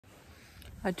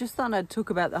I just thought I'd talk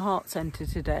about the heart center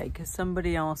today because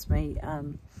somebody asked me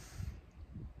on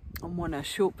a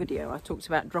short video I talked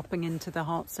about dropping into the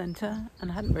heart center, and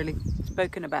I hadn't really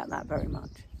spoken about that very much.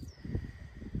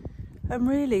 And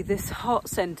really this heart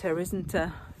center isn't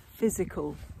a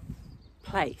physical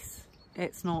place.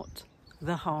 It's not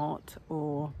the heart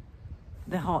or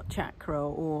the heart chakra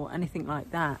or anything like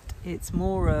that. It's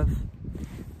more of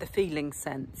the feeling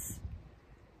sense,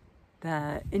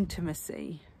 the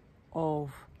intimacy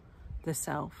of the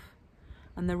self.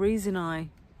 And the reason I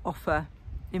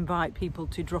invite people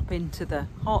to drop into the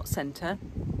heart center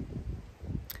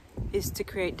is to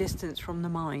create distance from the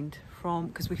mind,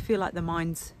 because we feel like the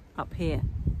mind's up here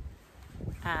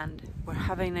and we're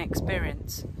having an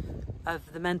experience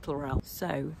of the mental realm.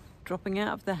 So dropping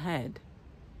out of the head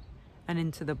and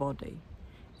into the body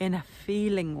in a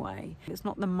feeling way. It's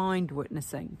not the mind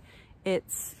witnessing,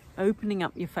 it's opening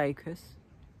up your focus,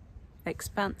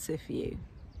 expansive view.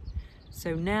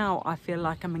 So now I feel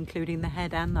like I'm including the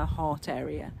head and the heart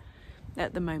area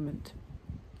at the moment.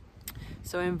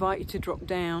 So I invite you to drop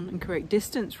down and create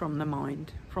distance from the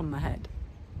mind, from the head,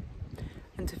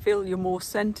 and to feel you're more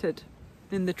centered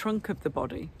in the trunk of the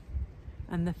body.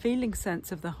 And the feeling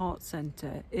sense of the heart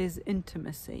center is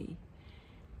intimacy,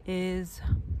 is,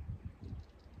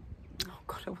 oh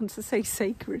God, I want to say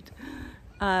sacred.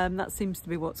 That seems to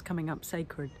be what's coming up,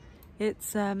 sacred.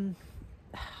 It's,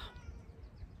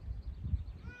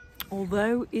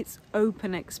 although it's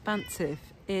open, expansive,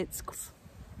 it's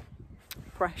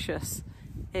precious.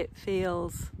 It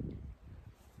feels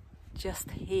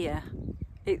just here.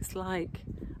 It's like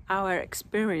our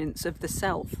experience of the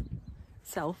self,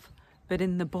 but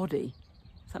in the body.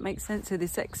 Does that make sense? So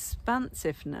this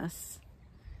expansiveness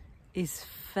is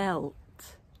felt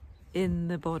in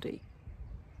the body.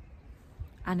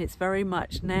 And it's very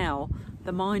much now,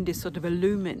 the mind is sort of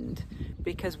illumined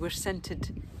because we're centered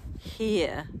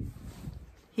here,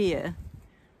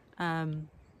 in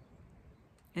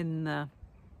the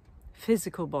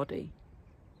physical body.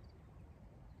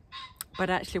 But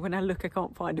actually when I look, I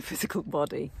can't find a physical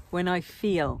body. When I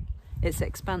feel, it's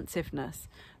expansiveness.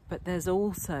 But there's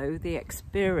also the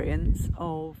experience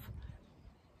of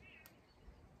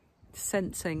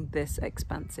sensing this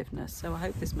expansiveness. So I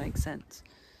hope this makes sense.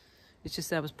 It's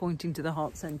just I was pointing to the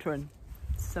heart center and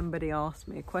somebody asked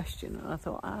me a question and I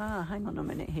thought, hang on a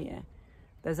minute here.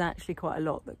 There's actually quite a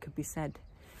lot that could be said,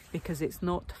 because it's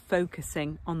not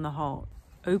focusing on the heart,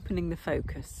 opening the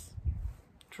focus,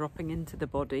 dropping into the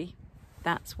body.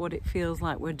 That's what it feels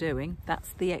like we're doing.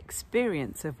 That's the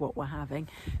experience of what we're having.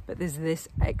 But there's this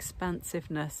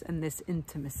expansiveness and this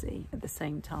intimacy at the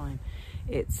same time.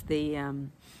 It's the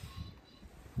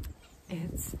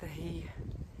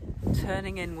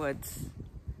turning inwards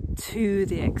to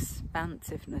the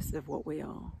expansiveness of what we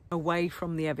are, away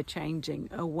from the ever-changing,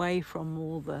 away from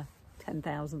all the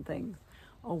 10,000 things,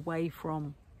 away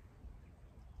from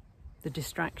the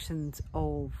distractions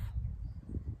of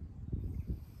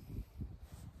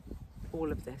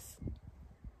all of this.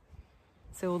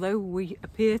 So although we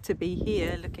appear to be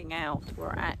here looking out,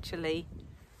 we're actually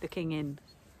looking in,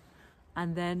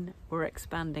 and then we're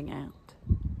expanding out.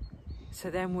 So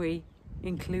then we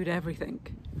include everything,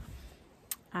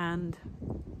 and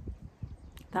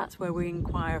that's where we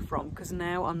inquire from, because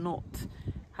now I'm not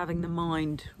having the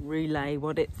mind relay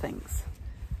what it thinks.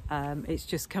 It's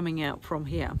just coming out from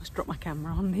here. I must drop my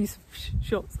camera on these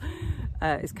shots.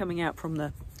 It's coming out from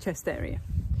the chest area.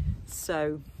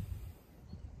 So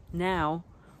now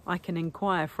I can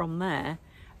inquire from there,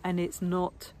 and it's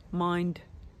not mind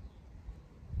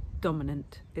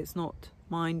dominant, it's not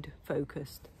mind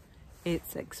focused,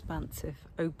 it's expansive,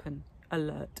 open,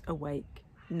 alert, awake,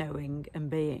 knowing and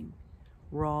being,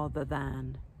 rather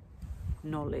than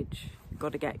knowledge.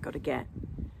 Gotta get.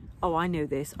 Oh, I know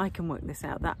this, I can work this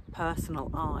out. That personal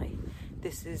I.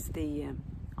 This is the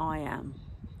I am,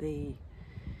 the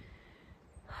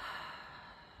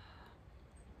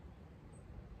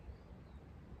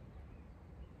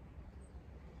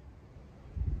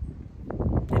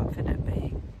infinite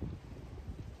being.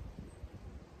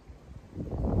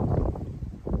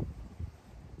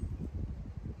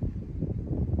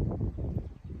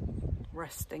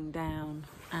 Resting down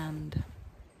and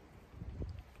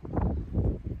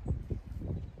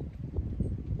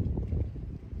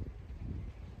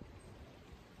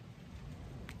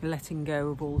letting go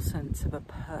of all sense of a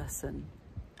person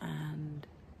and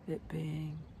it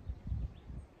being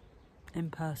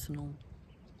impersonal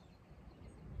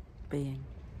being,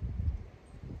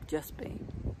 just being,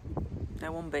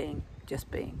 no one being, just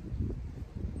being.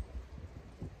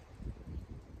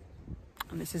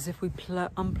 And it's as if we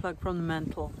unplug from the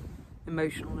mental,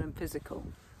 emotional and physical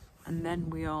And then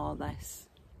we are this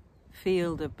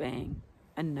field of being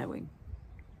and knowing.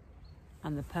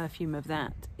 And the perfume of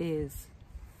that is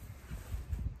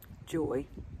joy,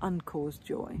 uncaused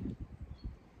joy.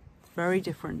 It's very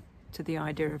different to the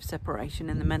idea of separation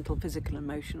in the mental, physical,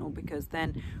 emotional, because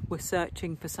then we're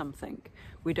searching for something.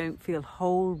 We don't feel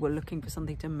whole, we're looking for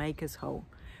something to make us whole.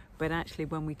 But actually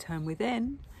when we turn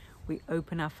within, we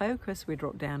open our focus, we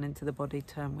drop down into the body,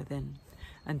 turn within,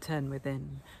 and turn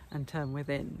within, and turn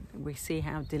within. We see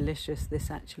how delicious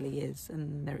this actually is,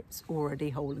 and it's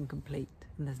already whole and complete,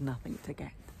 and there's nothing to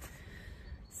get.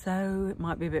 So it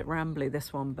might be a bit rambly,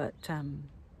 this one, but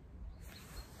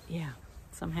yeah,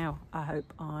 somehow I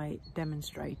hope I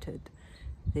demonstrated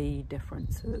the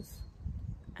differences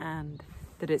and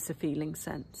that it's a feeling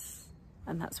sense,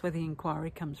 and that's where the inquiry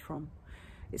comes from.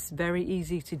 It's very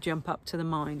easy to jump up to the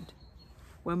mind.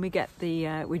 When we get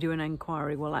we do an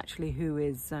inquiry, well, actually, who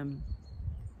is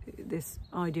this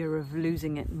idea of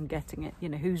losing it and getting it? You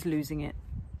know, who's losing it?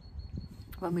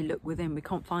 When we look within, we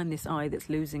can't find this I that's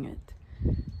losing it.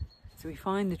 So we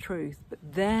find the truth, but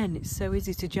then it's so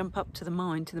easy to jump up to the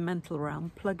mind, to the mental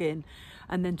realm, plug in,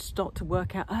 and then start to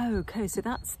work out, oh, okay, so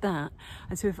that's that.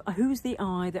 And so who's the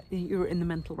I that you're in the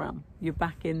mental realm? You're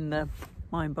back in the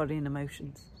mind, body, and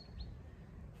emotions.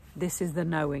 This is the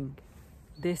knowing.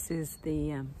 This is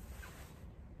the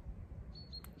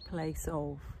place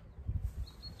of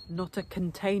not a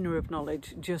container of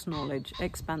knowledge, just knowledge,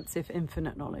 expansive,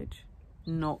 infinite knowledge,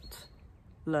 not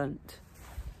learnt,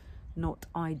 not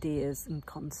ideas and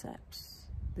concepts.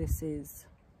 This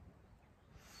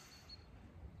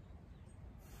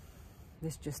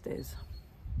just is.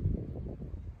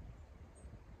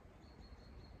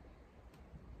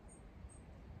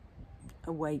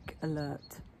 Awake,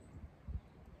 alert,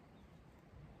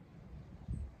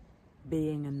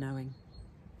 being and knowing.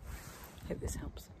 Hope this helps.